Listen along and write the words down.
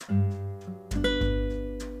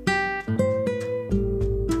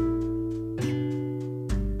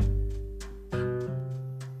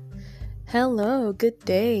Hello, good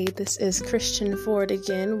day. This is Christian Ford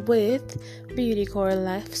again with Beauty Core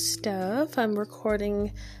Life Stuff. I'm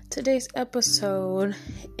recording today's episode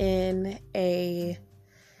in a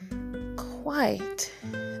quite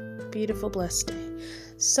beautiful, blessed day.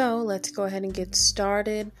 So let's go ahead and get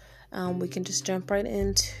started. We can just jump right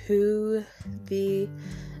into the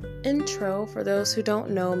intro. For those who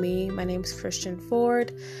don't know me, my name is Christian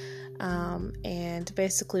Ford. And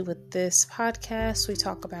basically with this podcast, we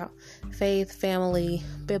talk about faith, family,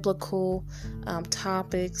 biblical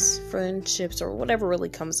topics, friendships, or whatever really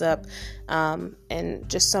comes up, and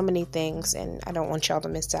just so many things, and I don't want y'all to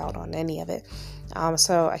miss out on any of it.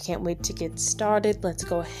 So I can't wait to get started. Let's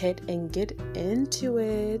go ahead and get into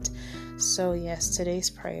it. So yes, today's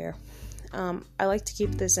prayer. I like to keep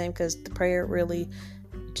it the same because the prayer really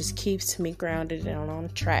just keeps me grounded and on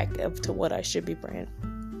track to what I should be praying.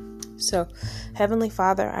 So, Heavenly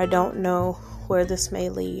Father, I don't know where this may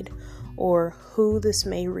lead or who this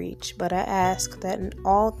may reach, but I ask that in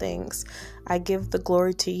all things I give the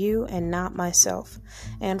glory to you and not myself.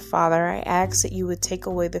 And Father, I ask that you would take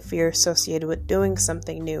away the fear associated with doing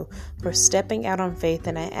something new, for stepping out on faith,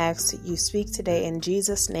 and I ask that you speak today in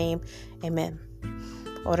Jesus' name. Amen.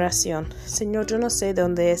 Oración. Señor, yo no sé de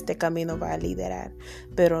dónde este camino va a liderar,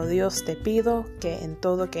 pero Dios, te pido que en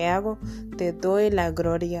todo que hago te doy la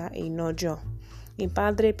gloria y no yo. Y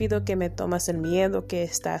Padre, pido que me tomas el miedo que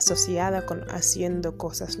está asociada con haciendo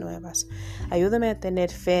cosas nuevas. Ayúdame a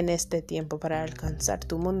tener fe en este tiempo para alcanzar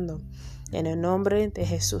tu mundo. En el nombre de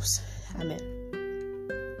Jesús. Amen.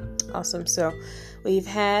 Awesome. So we've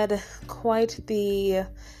had quite the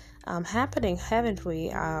happening, haven't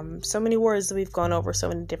we? So many words that we've gone over, so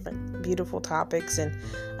many different beautiful topics, and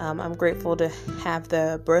I'm grateful to have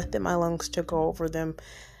the breath in my lungs to go over them,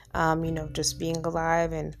 just being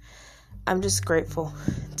alive, and I'm just grateful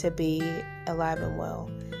to be alive and well.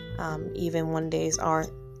 Even when days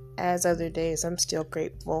aren't as other days, I'm still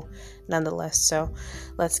grateful nonetheless. So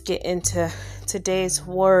let's get into today's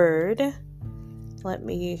word. Let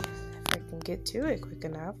me, if I can get to it quick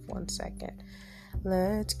enough, 1 second.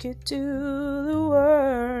 Let's get to the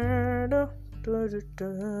word. Let's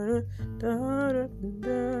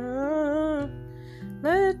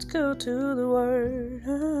go to the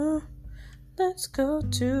word. Let's go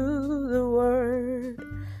to the word.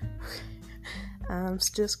 I'm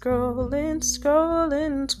still scrolling.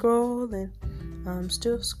 I'm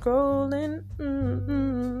still scrolling.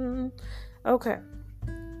 Okay.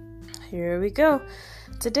 Here we go.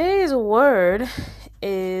 Today's word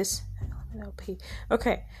is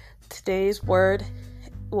Okay, today's words,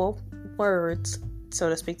 so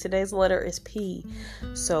to speak. Today's letter is P.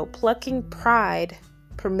 So, plucking pride,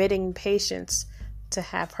 permitting patience to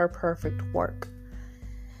have her perfect work.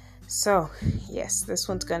 So, yes, this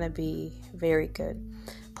one's going to be very good.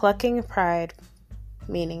 Plucking pride,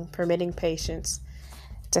 meaning permitting patience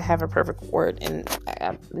to have her perfect work. And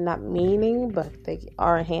not meaning, but they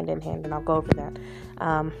are hand in hand, and I'll go over that.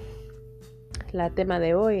 La tema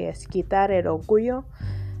de hoy es quitar el orgullo,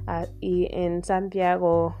 y en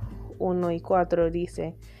Santiago 1:4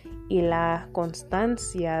 dice, y la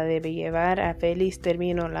constancia debe llevar a feliz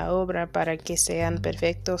término la obra para que sean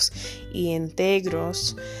perfectos y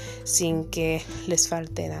íntegros sin que les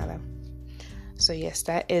falte nada. So yes,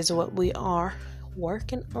 that is what we are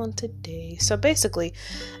working on today. So basically,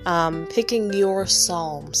 picking your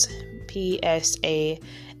Psalms, PSALMS,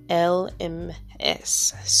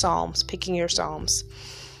 Psalms, picking your Psalms.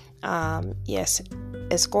 Yes,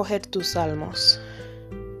 escoger tus salmos.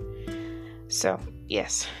 So,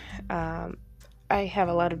 yes, I have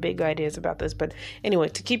a lot of big ideas about this, but anyway,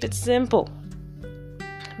 to keep it simple,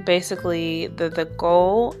 basically the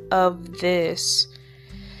goal of this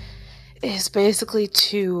is basically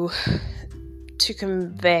to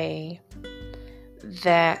convey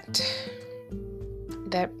that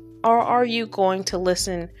are you going to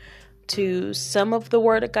listen to some of the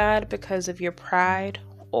word of God because of your pride,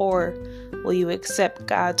 or will you accept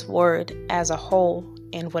God's word as a whole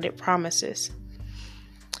and what it promises?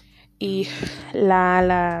 Y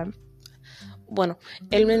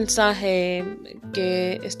el mensaje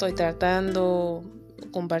que estoy tratando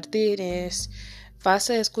de compartir es: ¿vas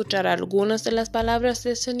a escuchar algunas de las palabras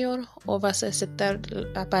del Señor o vas a aceptar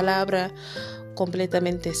la palabra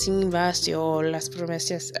completamente sin vacío, las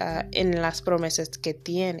promesas en las promesas que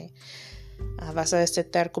tiene? ¿Vas a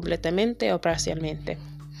aceptar completamente o parcialmente?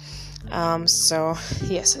 So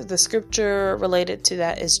yes, the scripture related to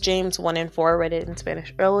that is James 1:4. I read it in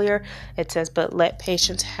Spanish earlier. It says, but let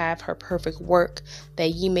patience have her perfect work,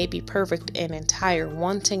 that ye may be perfect and entire,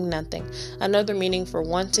 wanting nothing. Another meaning for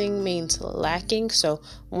wanting means lacking. So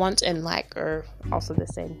want and lack are also the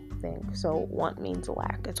same nothing. So want means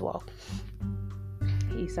lack as well.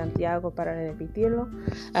 Y Santiago, para repetirlo,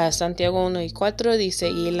 Santiago 1:4 dice,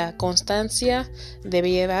 y la constancia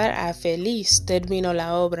debe llevar a feliz término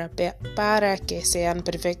la obra para que sean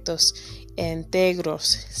perfectos e íntegros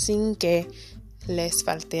sin que les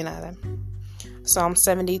falte nada. Psalm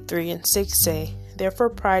 73:6 say,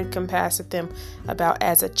 therefore pride compasseth them about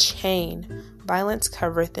as a chain, violence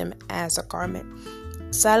covereth them as a garment.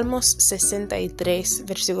 Salmos 63,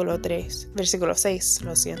 versículo 6,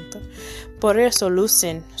 Por eso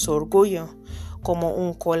lucen su orgullo como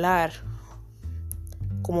un collar,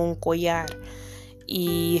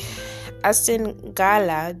 y hacen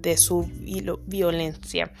gala de su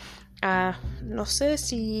violencia. No sé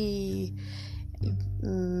si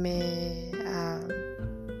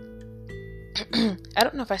I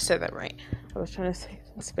don't know if I said that right. I was trying to say it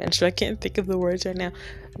in Spanish, but I can't think of the words right now.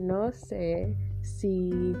 No sé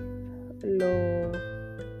si lo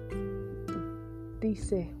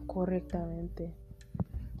dice correctamente.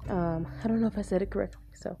 I don't know if I said it correctly,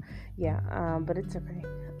 so yeah, but it's okay.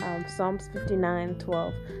 Psalms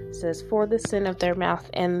 59:12 says, for the sin of their mouth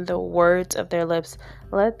and the words of their lips,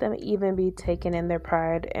 let them even be taken in their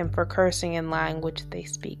pride, and for cursing and lying which they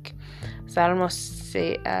speak. Salmos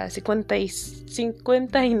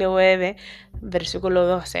 59, versículo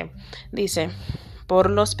 12, dice, por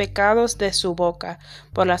los pecados de su boca,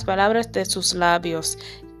 por las palabras de sus labios,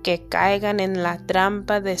 que caigan en la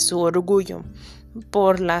trampa de su orgullo,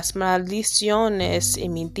 por las maldiciones y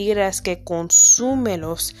mentiras que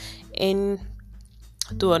consúmelos en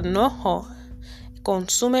tu enojo,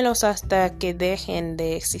 consúmelos hasta que dejen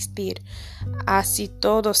de existir. Así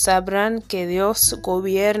todos sabrán que Dios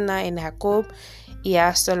gobierna en Jacob y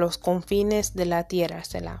hasta los confines de la tierra.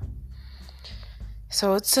 Selah.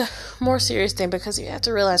 So it's a more serious thing, because you have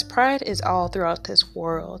to realize pride is all throughout this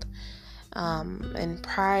world. And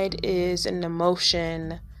pride is an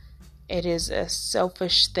emotion. It is a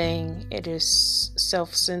selfish thing. It is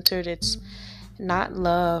self-centered. It's not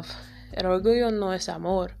love. El orgullo no es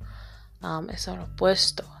amor. Es el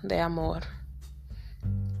opuesto de amor.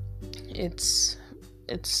 It's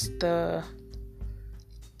the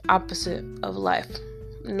opposite of life.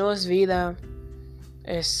 No es vida,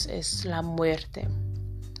 es la muerte.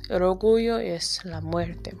 El orgullo es la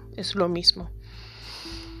muerte. Es lo mismo.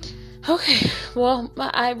 Okay, well,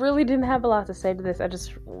 I really didn't have a lot to say to this. I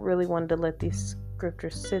just really wanted to let these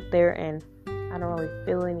scriptures sit there, and I don't really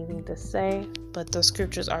feel anything to say, but those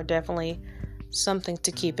scriptures are definitely something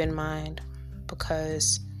to keep in mind,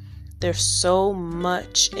 because there's so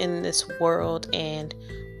much in this world, and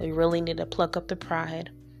we really need to pluck up the pride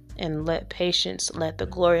and let patience, let the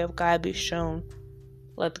glory of God be shown,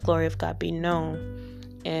 let the glory of God be known,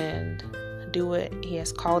 and do what He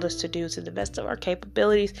has called us to do to the best of our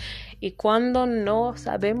capabilities. Y cuando no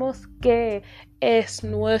sabemos qué es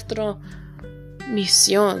nuestra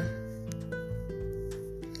misión,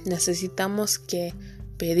 necesitamos que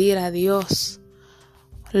pedir a Dios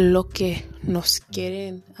lo que nos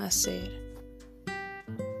quieren hacer.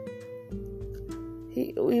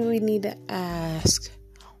 We need to ask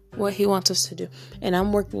what He wants us to do. And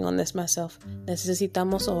I'm working on this myself.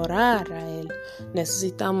 Necesitamos orar a Él.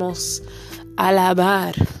 Necesitamos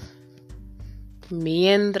alabar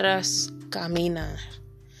mientras caminar.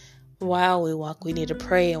 While we walk, we need to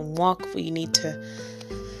pray and walk. We need to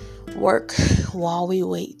work while we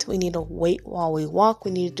wait. We need to wait while we walk.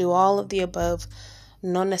 We need to do all of the above.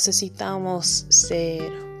 No necesitamos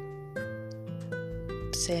ser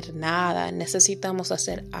nada. Necesitamos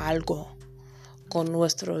hacer algo con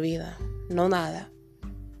nuestra vida, no nada.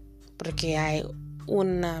 Porque hay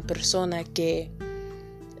una persona que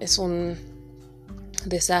es un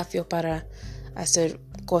desafío para hacer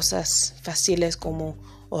cosas fáciles como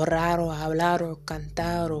orar o hablar o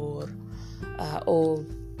cantar o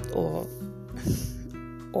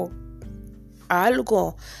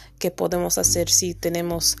algo que podemos hacer si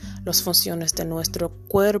tenemos las funciones de nuestro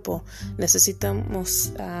cuerpo.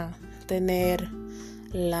 Necesitamos tener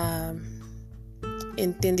la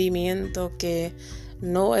entendimiento que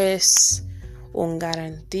no es una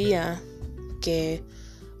garantía que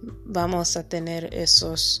vamos a tener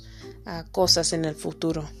esas cosas en el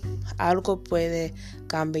futuro. Algo puede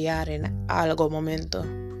cambiar en algún momento,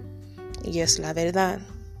 y es la verdad.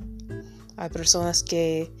 Hay personas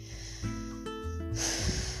que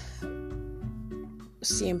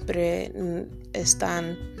siempre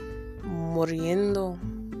están muriendo.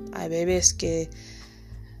 Hay bebés que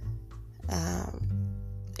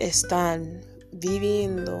están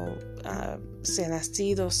viviendo,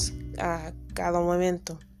 nacidos a cada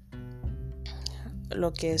momento.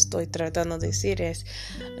 Lo que estoy tratando de decir es,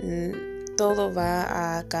 todo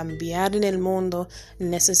va a cambiar en el mundo,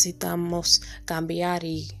 necesitamos cambiar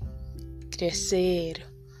y crecer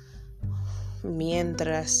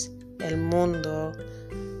mientras el mundo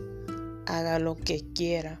haga lo que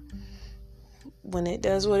quiera. When it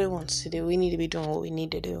does what it wants to do, we need to be doing what we need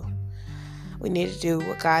to do. We need to do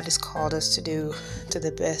what God has called us to do to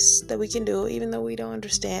the best that we can do, even though we don't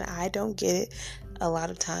understand. I don't get it a lot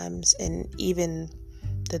of times, and even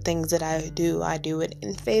the things that I do it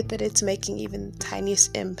in faith that it's making even the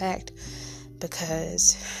tiniest impact,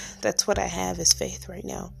 because that's what I have is faith right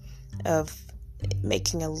now of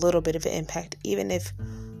making a little bit of an impact, even if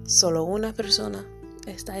solo una persona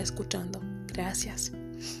está escuchando. Gracias.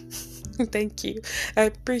 Thank you. I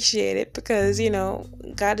appreciate it because,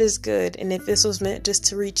 God is good. And if this was meant just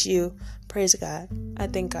to reach you, praise God. I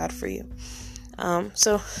thank God for you.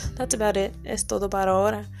 So that's about it. Es todo para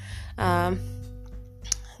ahora.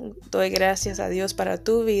 Doy gracias a Dios para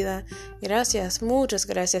tu vida. Gracias, muchas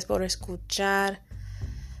gracias por escuchar.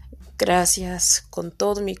 Gracias con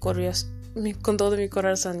todo mi corazón.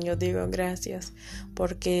 Yo digo gracias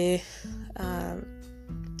porque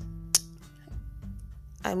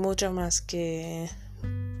hay mucho más que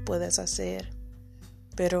puedes hacer,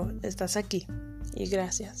 pero estás aquí y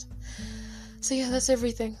gracias. So yeah, that's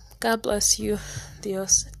everything. God bless you.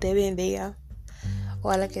 Dios te bendiga.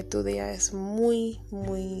 Ojalá que tu día es muy,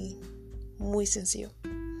 muy, muy sencillo.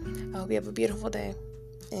 I hope you have a beautiful day,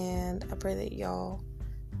 and I pray that y'all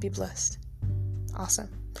be blessed. Awesome.